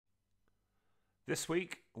This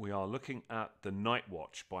week we are looking at The Night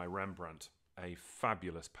Watch by Rembrandt, a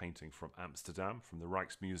fabulous painting from Amsterdam, from the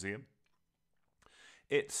Rijksmuseum.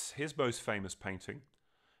 It's his most famous painting.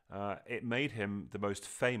 It made him the most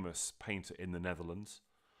famous painter in the Netherlands,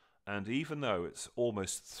 and even though it's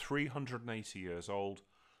almost 380 years old,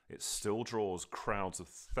 it still draws crowds of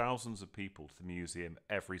thousands of people to the museum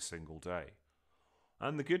every single day.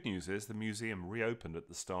 And the good news is the museum reopened at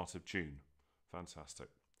the start of June. Fantastic.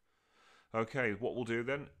 Okay, what we'll do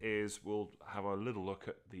then is we'll have a little look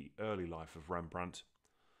at the early life of Rembrandt,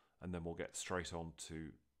 and then we'll get straight on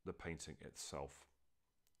to the painting itself.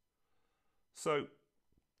 So,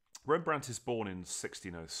 Rembrandt is born in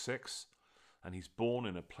 1606, and he's born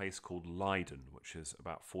in a place called Leiden, which is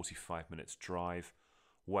about 45 minutes drive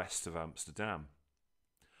west of Amsterdam.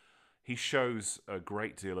 He shows a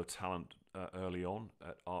great deal of talent early on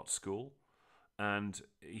at art school, and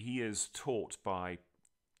he is taught by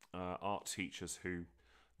art teachers who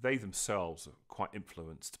they themselves are quite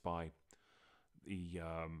influenced by the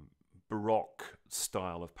Baroque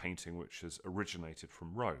style of painting which has originated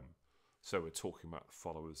from Rome. So we're talking about the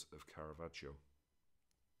followers of Caravaggio.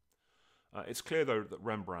 It's clear though that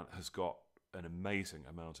Rembrandt has got an amazing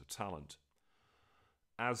amount of talent.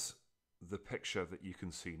 As the picture that you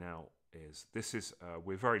can see now is,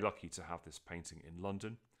 we're very lucky to have this painting in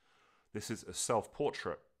London. This is a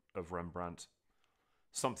self-portrait of Rembrandt,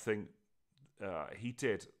 something he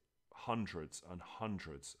did hundreds and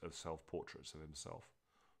hundreds of self-portraits of himself,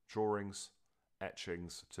 drawings,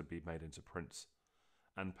 etchings to be made into prints,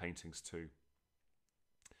 and paintings too.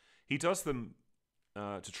 He does them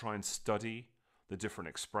to try and study the different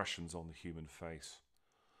expressions on the human face.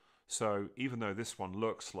 So even though this one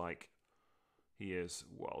looks like he's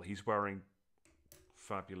wearing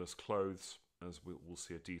fabulous clothes, as we'll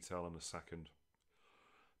see a detail in a second,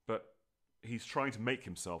 but he's trying to make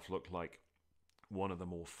himself look like one of the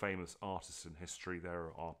more famous artists in history. There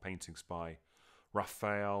are paintings by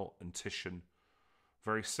Raphael and Titian,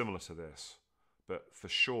 very similar to this, but for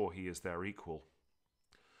sure he is their equal.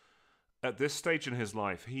 At this stage in his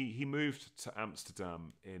life, he moved to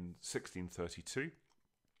Amsterdam in 1632,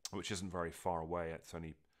 which isn't very far away. It's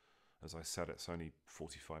only, as I said, it's only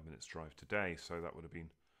 45 minutes drive today, so that would have been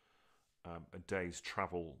a day's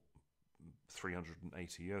travel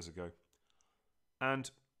 380 years ago.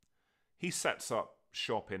 And he sets up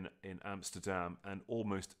shop in Amsterdam and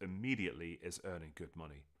almost immediately is earning good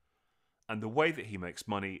money. And the way that he makes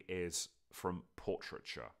money is from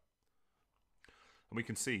portraiture. And we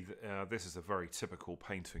can see that this is a very typical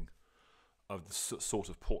painting of the sort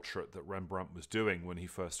of portrait that Rembrandt was doing when he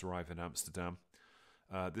first arrived in Amsterdam.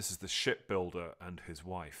 This is the shipbuilder and his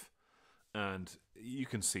wife. And you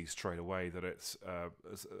can see straight away that it's a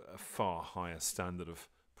far higher standard of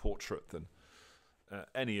portrait than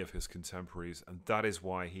any of his contemporaries. And that is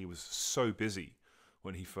why he was so busy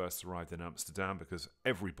when he first arrived in Amsterdam, because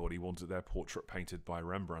everybody wanted their portrait painted by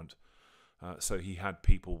Rembrandt. So he had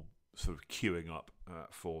people sort of queuing up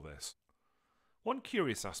for this. One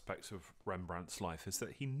curious aspect of Rembrandt's life is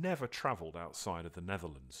that he never travelled outside of the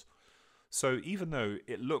Netherlands. So even though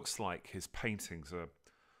it looks like his paintings are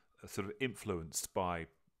sort of influenced by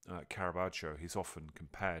Caravaggio, he's often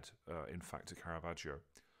compared, in fact, to Caravaggio.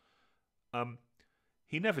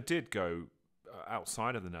 He never did go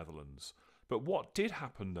outside of the Netherlands. But what did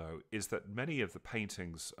happen, though, is that many of the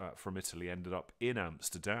paintings from Italy ended up in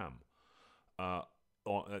Amsterdam,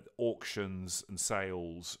 at auctions and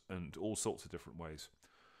sales and all sorts of different ways,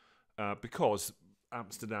 because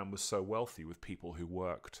Amsterdam was so wealthy with people who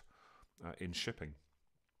worked in shipping.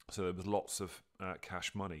 So there was lots of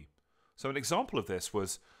cash money. So an example of this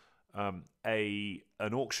was an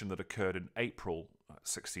auction that occurred in April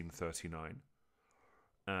 1639.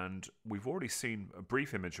 And we've already seen a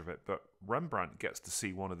brief image of it, but Rembrandt gets to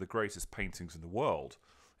see one of the greatest paintings in the world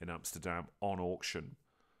in Amsterdam on auction.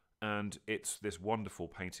 And it's this wonderful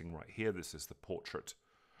painting right here. This is the portrait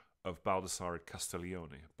of Baldassare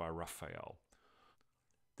Castiglione by Raphael.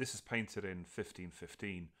 This is painted in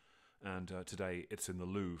 1515, and today it's in the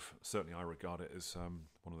Louvre. Certainly I regard it as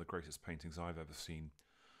one of the greatest paintings I've ever seen.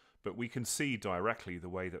 But we can see directly the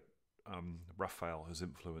way that Raphael has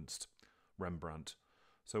influenced Rembrandt.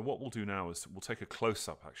 So what we'll do now is we'll take a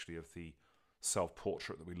close-up, actually, of the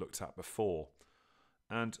self-portrait that we looked at before.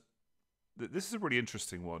 And this is a really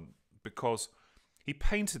interesting one, because he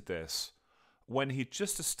painted this when he'd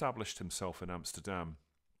just established himself in Amsterdam.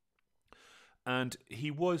 And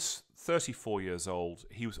he was 34 years old.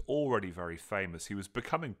 He was already very famous. He was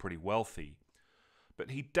becoming pretty wealthy.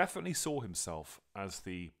 But he definitely saw himself as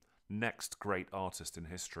the next great artist in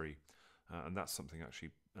history. And that's something,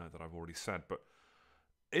 actually, that I've already said. But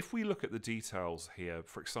if we look at the details here,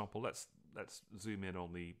 for example, let's zoom in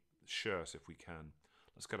on the shirt if we can.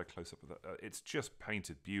 Let's get a close up of that. It's just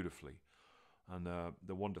painted beautifully, and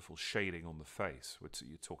the wonderful shading on the face, which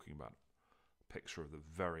you're talking about, a picture of the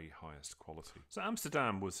very highest quality. So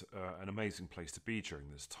Amsterdam was an amazing place to be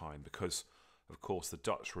during this time because, of course, the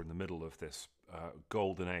Dutch were in the middle of this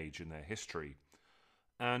golden age in their history,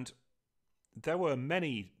 and there were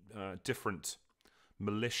many different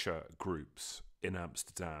militia groups in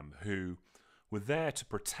Amsterdam who were there to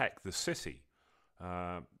protect the city.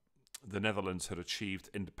 The Netherlands had achieved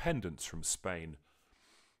independence from Spain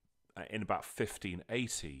in about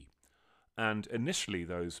 1580, and initially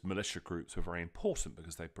those militia groups were very important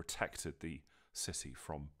because they protected the city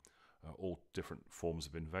from all different forms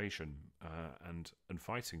of invasion and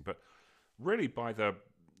fighting. But really by the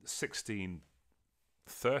 1630s,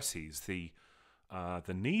 the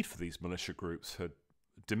need for these militia groups had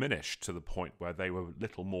diminished to the point where they were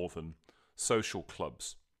little more than social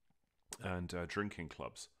clubs and drinking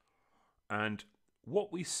clubs. And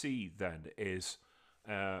what we see then is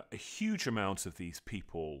a huge amount of these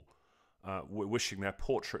people wishing their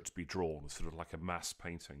portrait to be drawn, sort of like a mass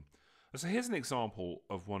painting. And so here's an example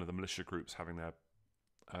of one of the militia groups having their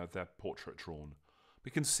portrait drawn.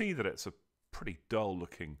 We can see that it's a pretty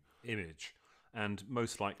dull-looking image, and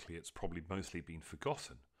most likely it's probably mostly been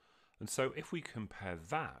forgotten. And so if we compare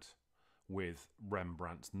that with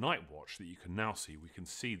Rembrandt's Night Watch that you can now see, we can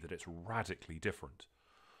see that it's radically different,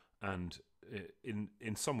 and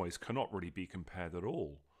in some ways cannot really be compared at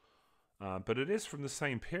all. But it is from the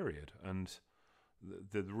same period, and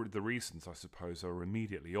the reasons, I suppose, are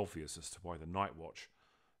immediately obvious as to why the Night Watch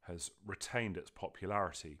has retained its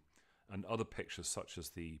popularity, and other pictures, such as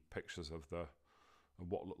the pictures of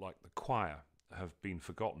what looked like the choir, have been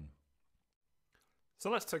forgotten. So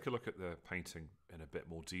let's take a look at the painting in a bit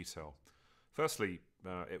more detail. Firstly,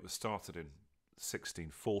 it was started in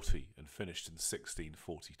 1640 and finished in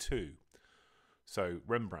 1642. So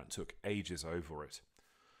Rembrandt took ages over it.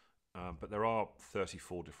 But there are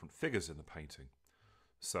 34 different figures in the painting.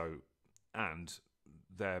 And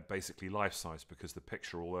they're basically life-size, because the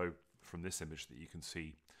picture, although from this image that you can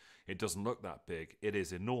see, it doesn't look that big, it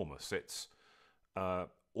is enormous. It's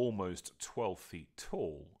almost 12 feet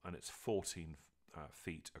tall, and it's 14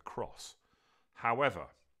 feet across. However,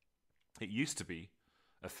 it used to be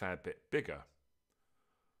a fair bit bigger.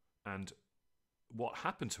 And what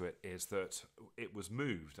happened to it is that it was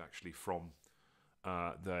moved actually from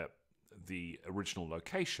the original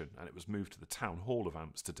location, and it was moved to the town hall of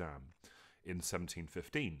Amsterdam in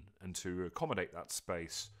 1715. And to accommodate that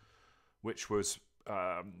space, which was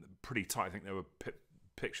pretty tight, I think there were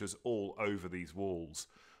pictures all over these walls,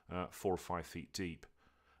 4 or 5 feet deep.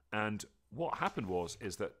 And what happened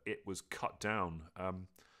is that it was cut down,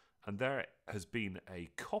 and there has been a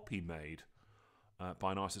copy made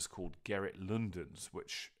by an artist called Gerrit Lundens,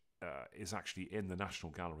 which is actually in the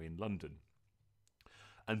National Gallery in London.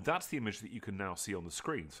 And that's the image that you can now see on the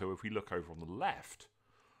screen. So if we look over on the left,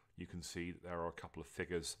 you can see that there are a couple of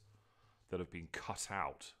figures that have been cut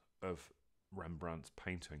out of Rembrandt's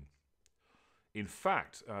painting. In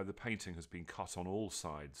fact, the painting has been cut on all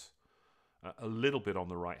sides, a little bit on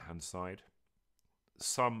the right-hand side,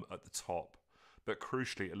 some at the top, but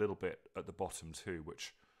crucially a little bit at the bottom too,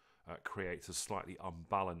 which creates a slightly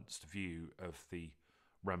unbalanced view of the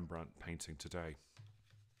Rembrandt painting today.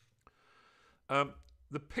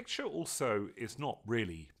 The picture also is not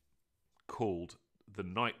really called The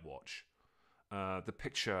Night Watch. The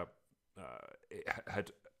picture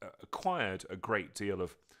had acquired a great deal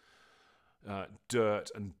of dirt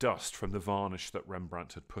and dust from the varnish that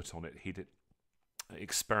Rembrandt had put on it. He did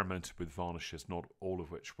experimented with varnishes, not all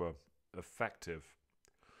of which were effective.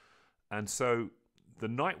 And so the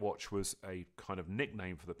Night Watch was a kind of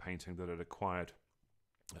nickname for the painting that it acquired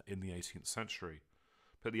in the 18th century.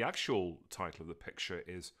 But the actual title of the picture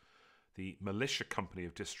is The Militia Company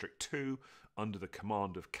of District 2 under the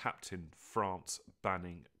command of Captain France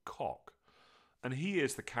Banning Cock. And he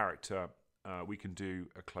is the character. We can do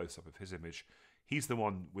a close-up of his image. He's the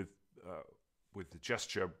one with the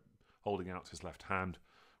gesture holding out his left hand,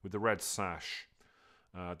 with the red sash,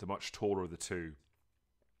 the much taller of the two.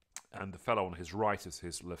 And the fellow on his right is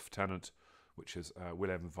his lieutenant, which is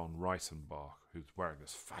Willem von Reichenbach, who's wearing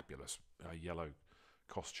this fabulous yellow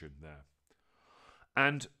costume there.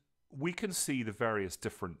 And we can see the various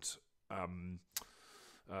different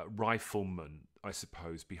riflemen, I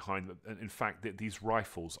suppose, behind them. And in fact, these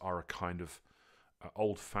rifles are a kind of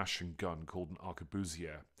old-fashioned gun called an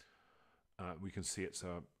arquebusier. We can see it's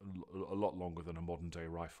a lot longer than a modern-day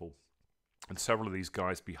rifle. And several of these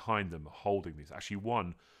guys behind them are holding these. Actually,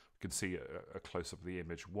 one You can see a close-up of the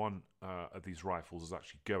image. One of these rifles is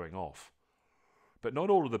actually going off. But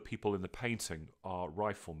not all of the people in the painting are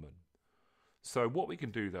riflemen. So what we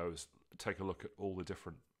can do, though, is take a look at all the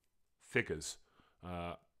different figures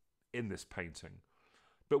in this painting.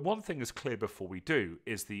 But one thing is clear before we do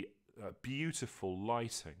is the beautiful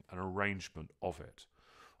lighting and arrangement of it.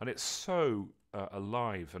 And it's so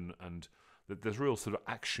alive, and that there's real sort of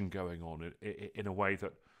action going on in a way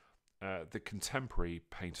that the contemporary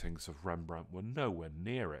paintings of Rembrandt were nowhere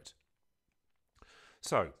near it.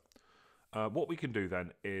 So what we can do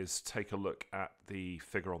then is take a look at the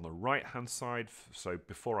figure on the right hand side. So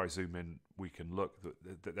before I zoom in, we can look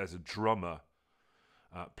that there's a drummer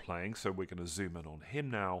playing, so we're going to zoom in on him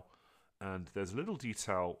now, and there's a little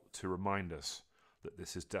detail to remind us that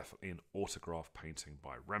this is definitely an autograph painting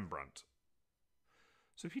by Rembrandt.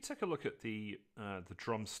 So if you take a look at the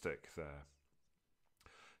drumstick there,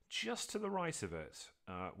 just to the right of it,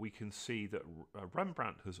 we can see that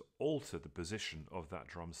Rembrandt has altered the position of that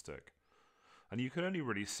drumstick. And you can only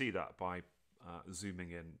really see that by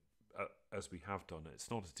zooming in as we have done.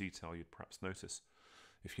 It's not a detail you'd perhaps notice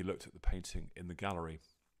if you looked at the painting in the gallery.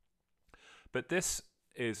 But this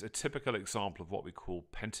is a typical example of what we call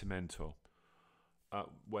pentimento,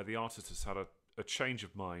 where the artist has had a change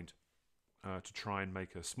of mind to try and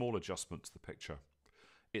make a small adjustment to the picture.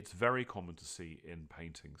 It's very common to see in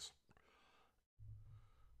paintings.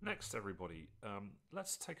 Next, everybody,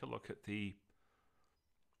 let's take a look at the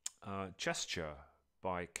gesture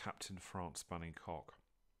by Captain France Banningcock.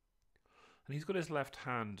 And he's got his left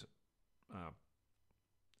hand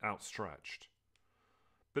outstretched.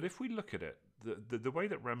 But if we look at it, the way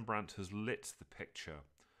that Rembrandt has lit the picture,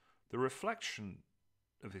 the reflection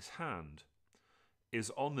of his hand is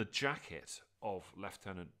on the jacket of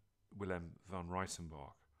Lieutenant Willem van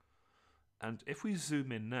Ruytenbach. And if we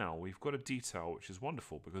zoom in now, we've got a detail which is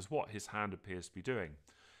wonderful, because what his hand appears to be doing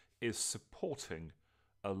is supporting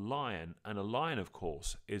a lion, and a lion, of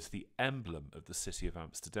course, is the emblem of the city of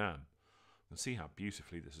Amsterdam. You can see how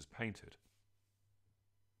beautifully this is painted.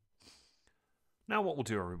 Now what we'll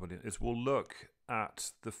do, everybody, is we'll look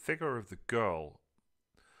at the figure of the girl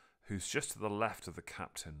who's just to the left of the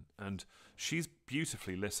captain, and she's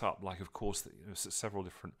beautifully lit up, like, of course, several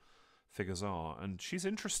different figures are. And she's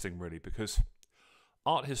interesting, really, because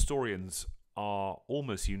art historians are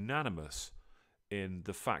almost unanimous in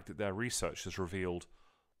the fact that their research has revealed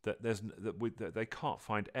that that they can't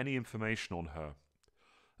find any information on her,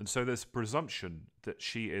 and so there's a presumption that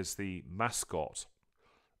she is the mascot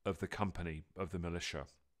of the company, of the militia.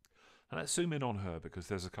 And let's zoom in on her, because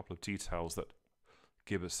there's a couple of details that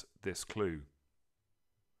give us this clue.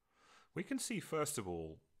 We can see, first of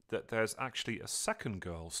all, that there's actually a second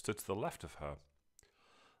girl stood to the left of her,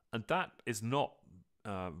 and that is not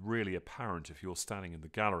really apparent if you're standing in the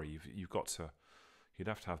gallery. You'd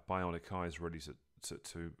have to have bionic eyes ready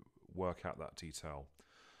to work out that detail.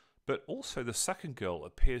 But also the second girl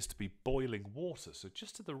appears to be boiling water, so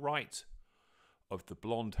just to the right of the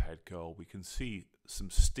blonde-haired girl we can see some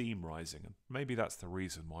steam rising, and maybe that's the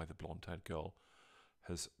reason why the blonde-haired girl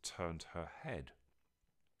has turned her head.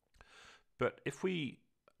 But if we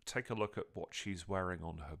take a look at what she's wearing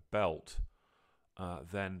on her belt,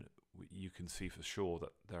 then you can see for sure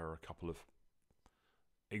that there are a couple of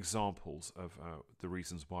examples of the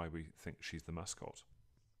reasons why we think she's the mascot.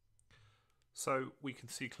 So we can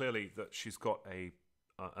see clearly that she's got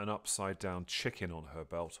an upside down chicken on her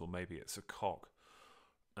belt, or maybe it's a cock,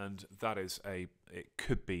 and that is it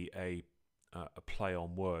could be a play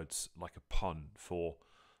on words, like a pun for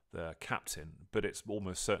the captain, but it's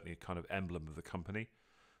almost certainly a kind of emblem of the company.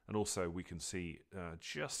 And also we can see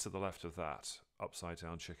just to the left of that upside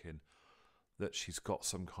down chicken that she's got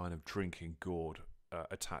some kind of drinking gourd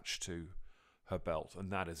attached to her belt,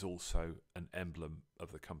 and that is also an emblem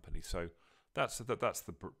of the company. So that's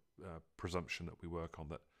the presumption that we work on,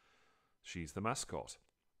 that she's the mascot.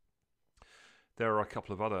 There are a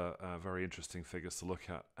couple of other very interesting figures to look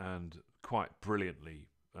at, and quite brilliantly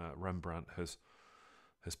Rembrandt has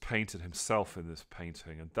painted himself in this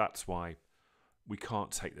painting, and that's why we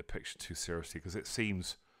can't take the picture too seriously, because it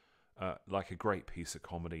seems like a great piece of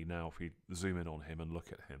comedy now if we zoom in on him and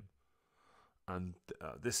look at him. And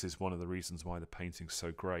this is one of the reasons why the painting's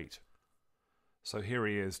so great. So here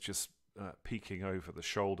he is, just peeking over the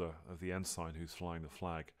shoulder of the ensign who's flying the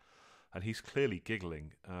flag, and he's clearly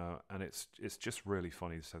giggling, and it's just really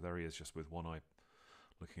funny. So there he is, just with one eye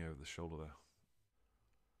looking over the shoulder there.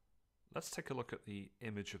 Let's take a look at the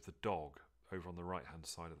image of the dog over on the right hand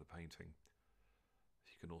side of the painting.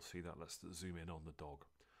 If you can all see that, let's zoom in on the dog.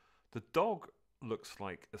 The dog looks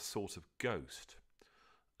like a sort of ghost,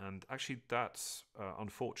 And actually that's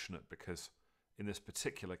unfortunate, because in this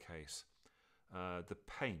particular case, the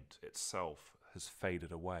paint itself has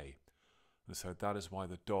faded away. And so that is why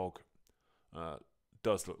the dog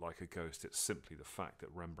does look like a ghost. It's simply the fact that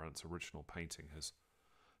Rembrandt's original painting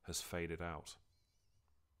has faded out.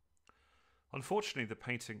 Unfortunately, the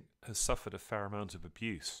painting has suffered a fair amount of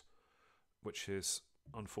abuse, which is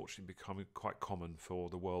unfortunately becoming quite common for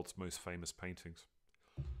the world's most famous paintings.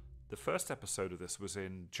 The first episode of this was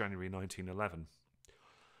in January 1911,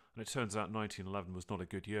 and it turns out 1911 was not a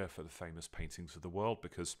good year for the famous paintings of the world,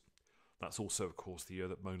 because that's also, of course, the year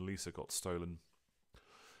that Mona Lisa got stolen.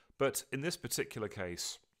 But in this particular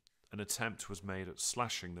case, an attempt was made at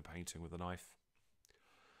slashing the painting with a knife.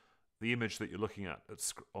 The image that you're looking at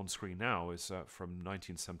on screen now is from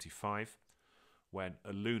 1975, when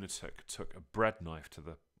a lunatic took a bread knife to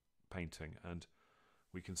the painting, and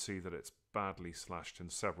we can see that it's badly slashed in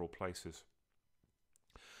several places.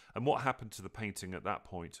 And what happened to the painting at that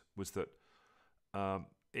point was that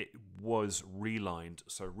it was relined.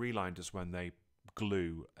 So relined is when they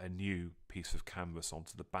glue a new piece of canvas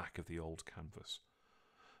onto the back of the old canvas,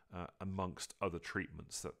 amongst other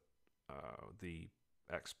treatments that the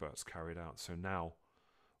experts carried out. So now,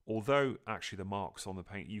 although actually the marks on the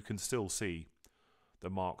paint, you can still see the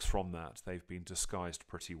marks from that, they've been disguised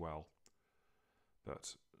pretty well.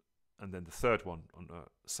 And then the third one,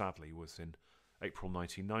 sadly, was in April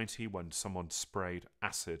 1990, when someone sprayed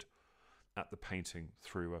acid at the painting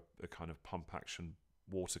through a kind of pump-action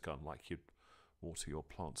water gun, like you'd water your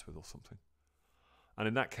plants with or something. And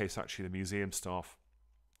in that case, actually, the museum staff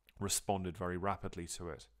responded very rapidly to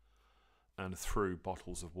it and threw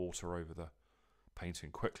bottles of water over the painting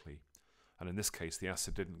quickly. And in this case, the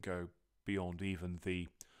acid didn't go beyond even the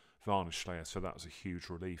varnish layer, so that was a huge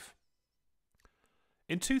relief.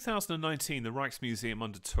 In 2019, the Rijksmuseum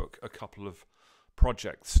undertook a couple of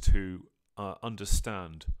projects to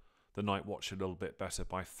understand the Night Watch a little bit better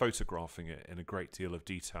by photographing it in a great deal of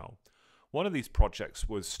detail. One of these projects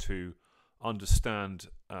was to understand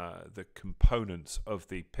the components of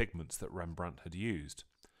the pigments that Rembrandt had used.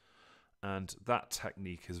 And that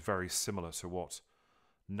technique is very similar to what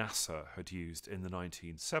NASA had used in the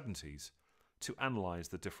 1970s to analyse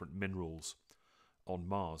the different minerals on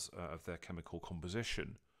Mars of their chemical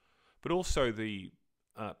composition. But also the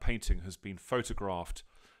painting has been photographed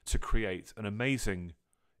to create an amazing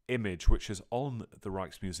image which is on the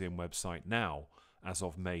Rijksmuseum website now as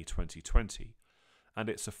of May 2020. And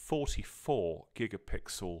it's a 44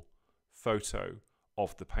 gigapixel photo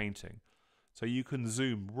of the painting. So you can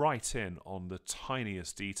zoom right in on the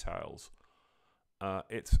tiniest details.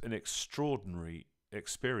 It's an extraordinary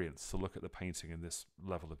experience to look at the painting in this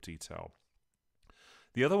level of detail.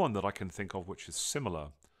 The other one that I can think of which is similar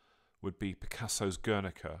would be Picasso's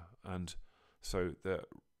Guernica, and so the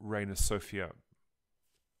Reina Sofia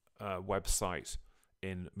website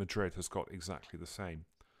in Madrid has got exactly the same.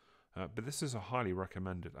 But this is a highly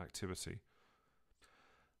recommended activity.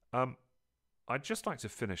 I'd just like to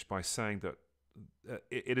finish by saying that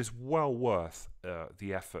it is well worth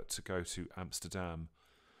the effort to go to Amsterdam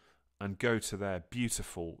and go to their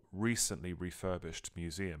beautiful, recently refurbished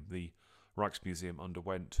museum. The Rijksmuseum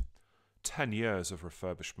underwent 10 years of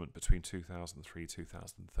refurbishment between 2003 and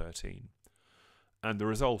 2013. And the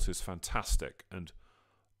result is fantastic. And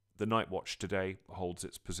the Night Watch today holds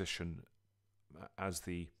its position as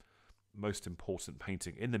the most important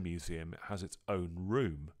painting in the museum. It has its own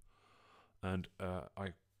room. And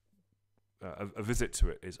a visit to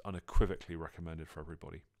it is unequivocally recommended for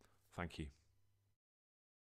everybody. Thank you.